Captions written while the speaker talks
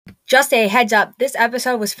Just a heads up, this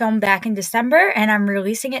episode was filmed back in December and I'm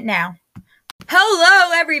releasing it now.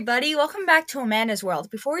 Hello, everybody. Welcome back to Amanda's World.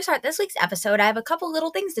 Before we start this week's episode, I have a couple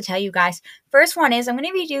little things to tell you guys. First one is I'm going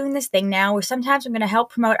to be doing this thing now where sometimes I'm going to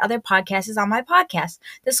help promote other podcasts on my podcast.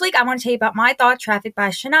 This week, I want to tell you about My Thought Traffic by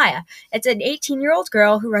Shania. It's an 18-year-old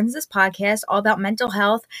girl who runs this podcast all about mental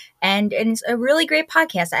health, and it's a really great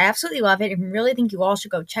podcast. I absolutely love it and really think you all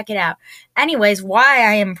should go check it out. Anyways, why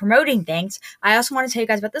I am promoting things, I also want to tell you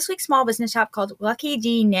guys about this week's small business shop called Lucky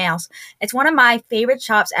D Nails. It's one of my favorite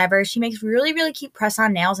shops ever. She makes really cute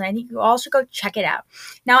press-on nails, and I think you all should go check it out.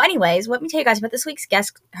 Now, anyways, let me tell you guys about this week's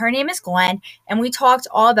guest. Her name is Glenn, and we talked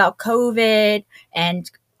all about COVID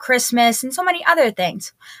and Christmas and so many other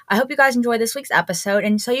things. I hope you guys enjoy this week's episode,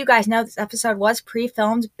 and so you guys know, this episode was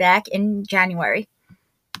pre-filmed back in January.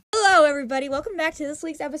 Hello, everybody. Welcome back to this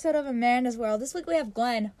week's episode of Amanda's World. This week we have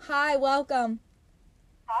Glenn. Hi, welcome.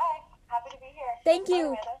 Hi, happy to be here. Thank you. Hi,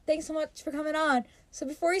 Amanda. Thanks so much for coming on. So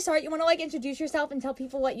before you start, you want to introduce yourself and tell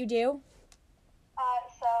people what you do?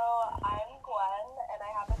 So I'm Gwen, and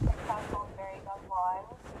I have a TikTok called Very Dumb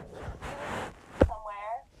Blonde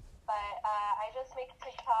somewhere, but I just make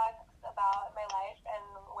TikToks about my life and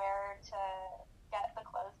where to get the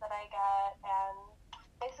clothes that I get, and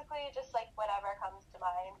basically just whatever comes to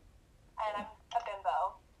mind. And I'm a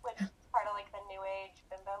bimbo, which is part of the new age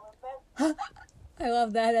bimbo movement. I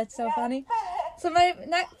love that. That's so funny. So my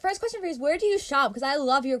first question for you is, where do you shop? Because I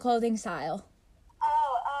love your clothing style.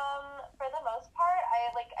 For the most part,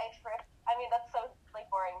 I thrift. I mean, that's so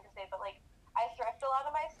boring to say, but I thrift a lot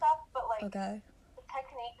of my stuff. But Okay. the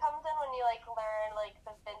technique comes in when you learn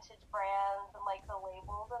the vintage brands and the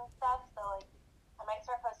labels and stuff. So I might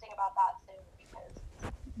start posting about that soon, because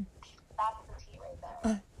that's the tea right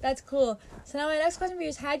there. That's cool. So now my next question for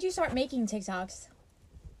you is, how did you start making TikToks?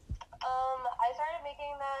 I started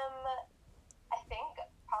making them, I think,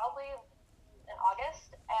 probably in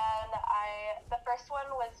August, and the first one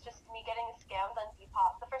was just me getting scammed on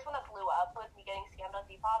Depop. The first one that blew up was me getting scammed on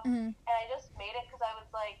Depop, and I just made it because I was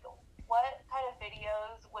like, what kind of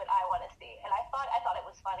videos would I want to see? And I thought it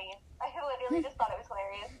was funny. I literally just thought it was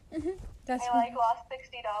hilarious. That's I lost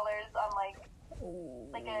 $60 on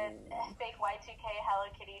a fake Y2K Hello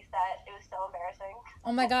Kitty set. It was so embarrassing.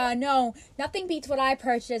 Oh my god, no. Nothing beats what I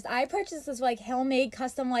purchased. I purchased this homemade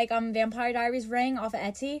custom Vampire Diaries ring off of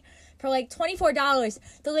Etsy for $24.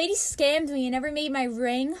 The lady scammed me and never made my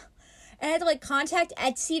ring. And I had to contact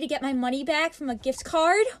Etsy to get my money back from a gift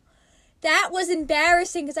card. That was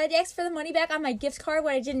embarrassing because I had to ask for the money back on my gift card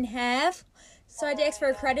when I didn't have. So I had to ask for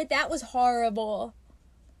a credit. That was horrible.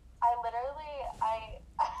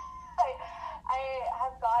 I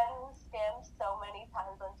have gotten scammed so many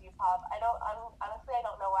times on Depop. Honestly, I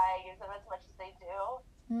don't know why I use them as much as they do.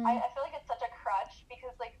 I feel like it's such a crutch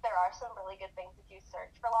because there are some really good things if you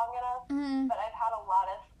search for long enough. But I've had a lot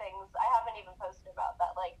of things I haven't even posted about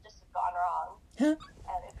that just have gone wrong.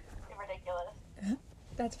 And it's ridiculous.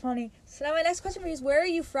 That's funny. So now my next question for you is, where are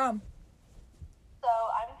you from? So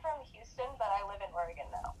I'm from Houston, but I live in Oregon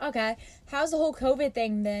now. Okay. How's the whole COVID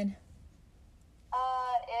thing been?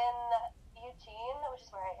 In Eugene, which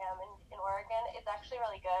is where I am in Oregon, it's actually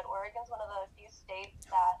really good. Oregon's one of the few states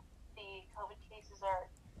that the COVID cases are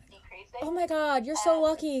decreasing. Oh my god, you're so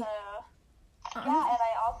lucky. So, yeah, and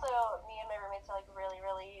me and my roommates are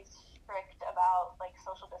really strict about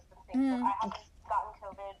social distancing. So I haven't gotten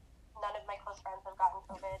COVID. None of my close friends have gotten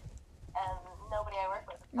COVID, and nobody I work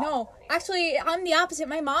with has gotten COVID. Actually, I'm the opposite.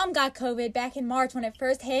 My mom got COVID back in March when it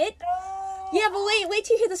first hit. Yeah, but wait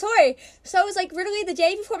till you hear the story. So it was literally the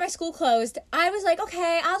day before my school closed. I was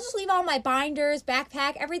okay, I'll just leave all my binders,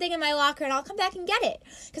 backpack, everything in my locker, and I'll come back and get it.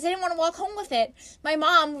 Because I didn't want to walk home with it. My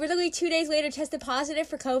mom, literally 2 days later, tested positive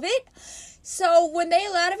for COVID. So when they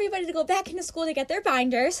allowed everybody to go back into school to get their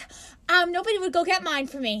binders, nobody would go get mine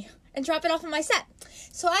for me and drop it off on my set.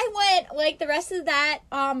 So I went, the rest of that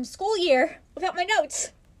school year without my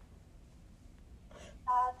notes.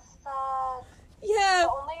 That sucks. Yeah.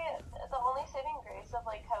 The only saving grace of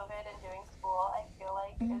COVID and doing school, I feel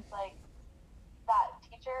is that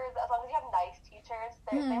teachers, as long as you have nice teachers,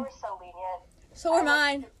 they were so lenient. So were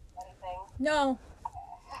mine. No.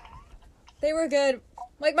 They were good.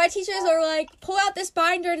 My teachers were pull out this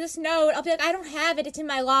binder, this note. I'll be I don't have it. It's in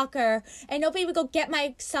my locker. And nobody would go get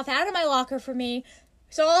my stuff out of my locker for me.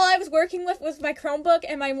 So all I was working with was my Chromebook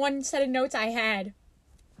and my one set of notes I had.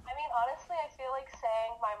 I mean, honestly, I feel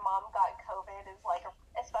saying my mom got COVID is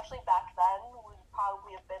especially back then, would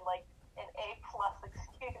probably have been an A+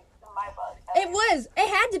 excuse in my book. It was. It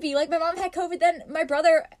had to be. My mom had COVID, then my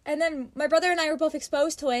brother and I were both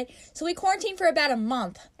exposed to it. So we quarantined for about a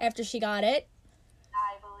month after she got it.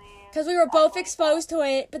 I believe. Because we were both exposed to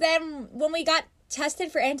it. But then when we got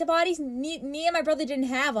tested for antibodies, me and my brother didn't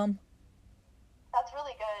have them. That's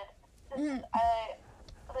really good.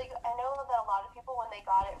 I know that a lot of people, when they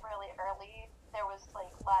got it really early, there was like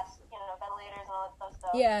less, ventilators and all that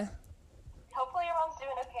stuff. Yeah. Hopefully your mom's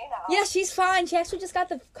doing okay now. Yeah, she's fine. She actually just got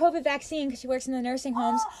the COVID vaccine because she works in the nursing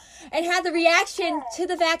homes, and had the reaction to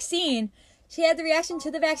the vaccine. She had the reaction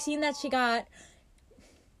to the vaccine that she got.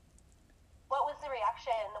 What was the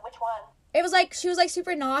reaction? Which one? It was like she was like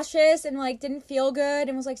super nauseous and like didn't feel good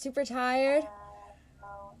and was like super tired.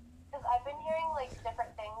 Because I've been hearing like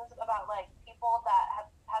different things about like people that have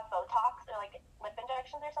Botox or like lip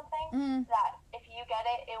injections or something, that if you get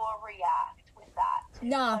it, it will react with that.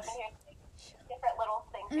 No. So I've been hearing different little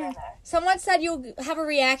things here and there. Someone said you'll have a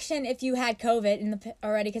reaction if you had COVID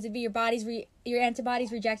already, because it'd be your body's your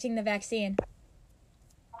antibodies rejecting the vaccine.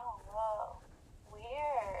 Oh, whoa.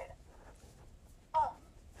 Weird. Huh.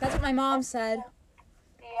 That's what my mom said.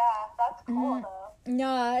 Yeah, that's cool though.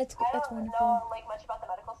 No, it's I wonderful. don't know like much about the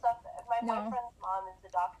medical stuff. My boyfriend's mom is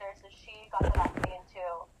a doctor, so she got the vaccine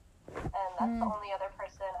too. And that's the only other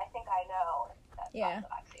person I think I know that got the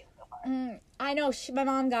vaccine so far. I know my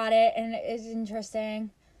mom got it, and it is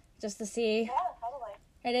interesting just to see. Yeah, totally.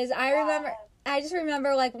 It is. I just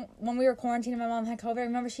remember like when we were quarantined and my mom had COVID, I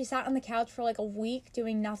remember she sat on the couch for like a week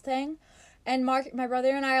doing nothing. And Mark, my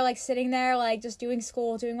brother, and I are like sitting there like just doing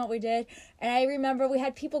school, doing what we did. And I remember we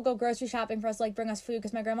had people go grocery shopping for us, like bring us food,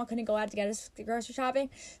 because my grandma couldn't go out to get us grocery shopping.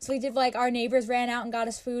 So we did like our neighbors ran out and got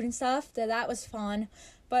us food and stuff. That was fun.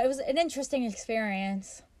 But it was an interesting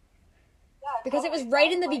experience. Yeah, because it was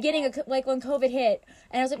right in the beginning of like when COVID hit.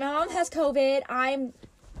 And I was like, my mom has COVID. I'm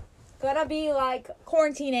gonna be like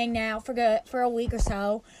quarantining now for a week or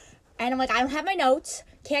so. And I'm like, I don't have my notes.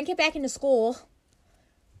 Can't get back into school.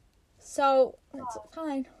 So it's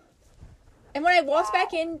fine. And when I walked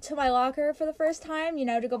back into my locker for the first time,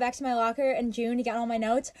 to go back to my locker in June to get all my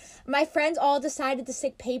notes, my friends all decided to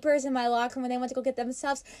stick papers in my locker when they went to go get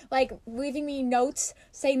themselves, like leaving me notes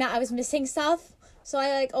saying that I was missing stuff. So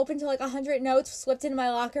I like opened to like 100 notes, slipped into my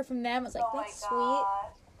locker from them. I was like, that's sweet.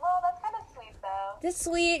 Well, that's kind of sweet though. That's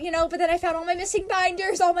sweet, but then I found all my missing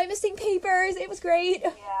binders, all my missing papers. It was great.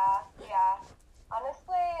 Yeah.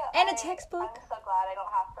 Honestly, and a textbook. I'm so glad I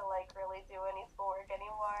don't have to like really do any schoolwork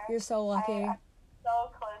anymore. You're so lucky. I'm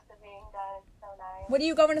so close to being done. It's so nice. What are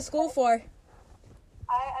you going to school for? I'm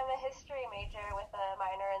a history major with a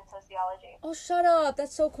minor in sociology. Oh, shut up.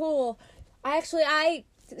 That's so cool.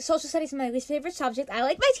 Social studies is my least favorite subject. I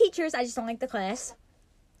like my teachers. I just don't like the class.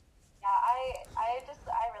 Yeah,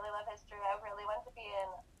 I really love history. I really wanted to be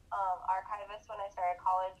an archivist when I started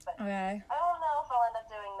college, but okay. I don't know if I'll end up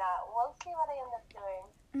doing that. We'll see what I end up doing.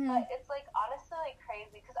 But it's like honestly like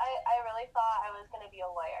crazy because I really thought I was going to be a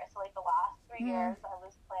lawyer. So like the last 3 years I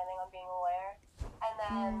was planning on being a lawyer. And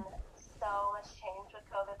then so much changed with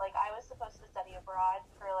COVID. Like I was supposed to study abroad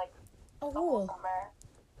for like the whole summer.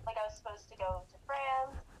 Like I was supposed to go to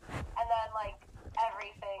France, and then like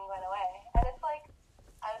everything went away. And it's like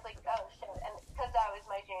I was like, oh shit. And because that was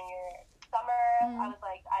my junior summer, I was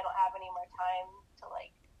like, I don't have any more time to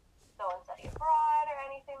like go and study abroad or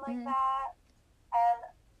anything like that. And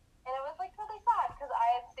it was like really sad because I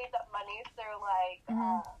had saved up money through like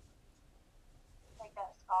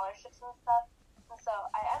scholarships and stuff. And so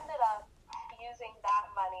I ended up using that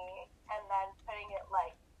money and then putting it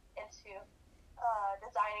like into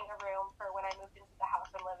designing a room for when I moved into the house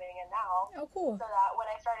I'm living in now. Oh, cool. So that when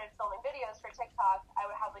I started filming videos for TikTok, I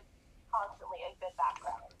would have like constantly a good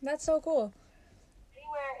background. That's so cool.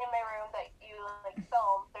 Anywhere in my room that you like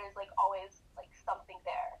film, there's like always like something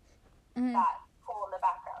there that's cool in the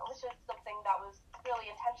background, which is something that was really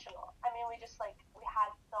intentional. I mean, we had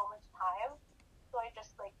so much time, so I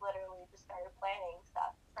just like literally just started planning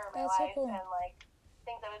stuff for my life and like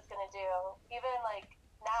things I was gonna do. Even like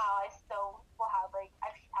now, I still will have like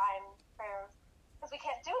extra time because we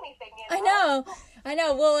can't do anything. I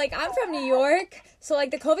know. Well, like I'm from New York, so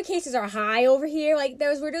like the COVID cases are high over here. Like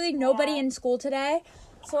there was literally nobody in school today,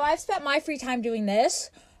 so I've spent my free time doing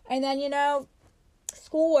this, and then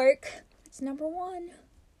schoolwork. It's number one.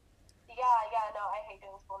 Yeah. No, I hate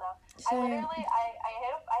doing school now. I literally,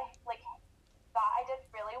 thought I did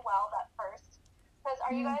really well that first. Because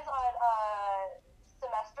are you guys on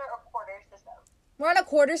semester or quarter system? We're on a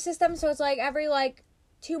quarter system, so it's like every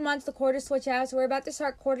 2 months the quarters switch out. So we're about to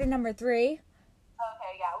start quarter number 3.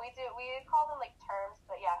 Okay, yeah, we do. We call them like terms,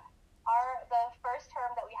 but yeah, the first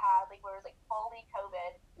term that we had, like where it was like fully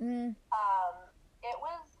COVID, it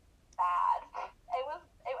was bad. It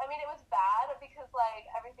was bad because like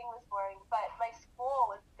everything was boring, but my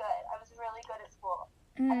school was good. I was really good at school.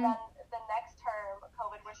 And then the next term,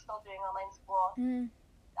 COVID, we're still still doing online school.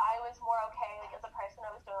 I was more okay, like, as a person.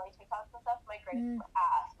 I was doing, like, TikToks and stuff. My grades were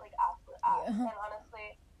ass, like, absolute ass. And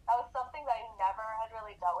honestly, that was something that I never had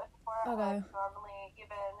really dealt with before. Okay. Normally,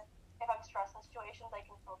 even if I'm stressed in situations, I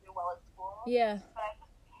can still do well at school. Yeah. But I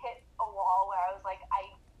just hit a wall where I was like,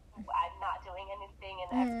 I'm not doing anything,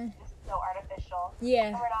 and this is so artificial. Yeah.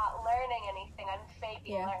 And we're not learning anything. I'm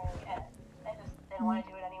faking learning, and I just didn't want to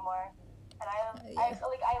do it anymore. And I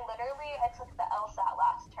took the LSAT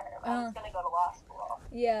last term. I was gonna go to law school.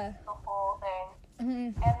 Yeah. The whole thing.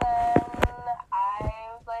 And then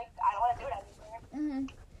I was like, I don't want to do it anymore.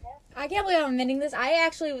 I can't believe I'm admitting this. I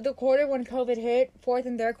actually, the quarter when COVID hit, fourth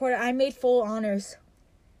and third quarter, I made full honors.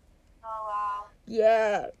 Oh, wow.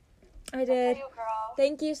 Yeah, I did. Good for you, girl.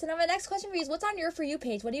 Thank you. So now my next question for you is, what's on your For You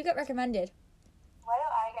page? What do you get recommended? What do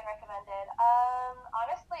I get recommended?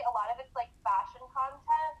 Honestly, a lot of it's like fashion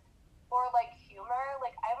content or like humor.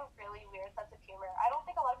 Like, I have a really weird sense of humor. I don't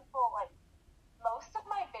think a lot of people like most of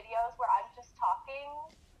my videos where I'm just talking.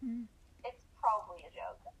 It's probably a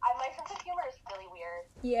joke. My sense of humor is really weird.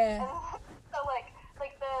 Yeah. And so like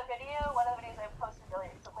the video, one of the videos I posted really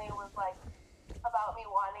recently was like about me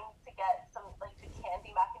wanting to get some like the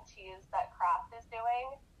candy mac and cheese that Kraft is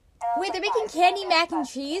doing. Wait, they're making candy mac and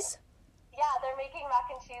cheese? Yeah, they're making mac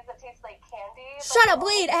and cheese that tastes like candy. Shut up,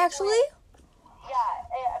 wait, actually?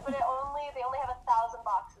 Yeah, but they only have 1,000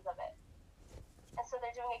 boxes of it. And so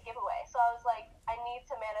they're doing a giveaway. So I was like, I need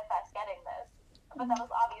to manifest getting this. But that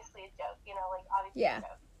was obviously a joke, you know, like obviously a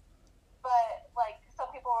joke. But like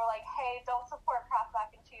some people were like, hey, don't support Kraft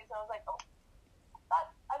mac and cheese. And I was like, oh,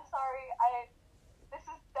 I'm sorry. This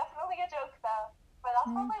is definitely a joke though. But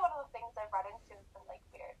that's probably one of the things I've run into has been like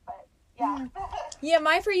weird. But yeah. Yeah,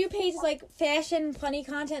 my For You page is like fashion, funny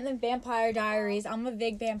content, and then Vampire Diaries. I'm a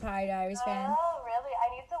big Vampire Diaries fan. Oh, really?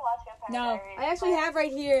 I need to watch Vampire Diaries. No, I actually have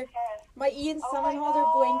right here my Ian Somerhalder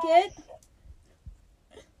gosh. blanket.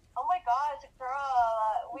 Oh my gosh,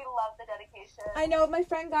 girl. We love the dedication. I know, my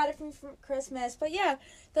friend got it from Christmas. But yeah,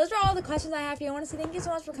 those are all the questions I have for you. I want to say thank you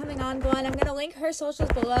so much for coming on, Glenn. I'm going to link her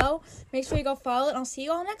socials below. Make sure you go follow it, and I'll see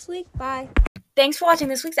you all next week. Bye. Thanks for watching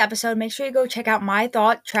this week's episode. Make sure you go check out My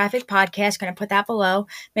Thought Traffic Podcast. Going to put that below.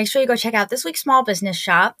 Make sure you go check out this week's Small Business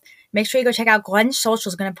Shop. Make sure you go check out Glenn's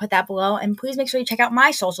socials. Going to put that below. And please make sure you check out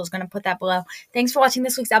my socials. Going to put that below. Thanks for watching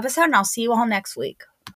this week's episode, and I'll see you all next week.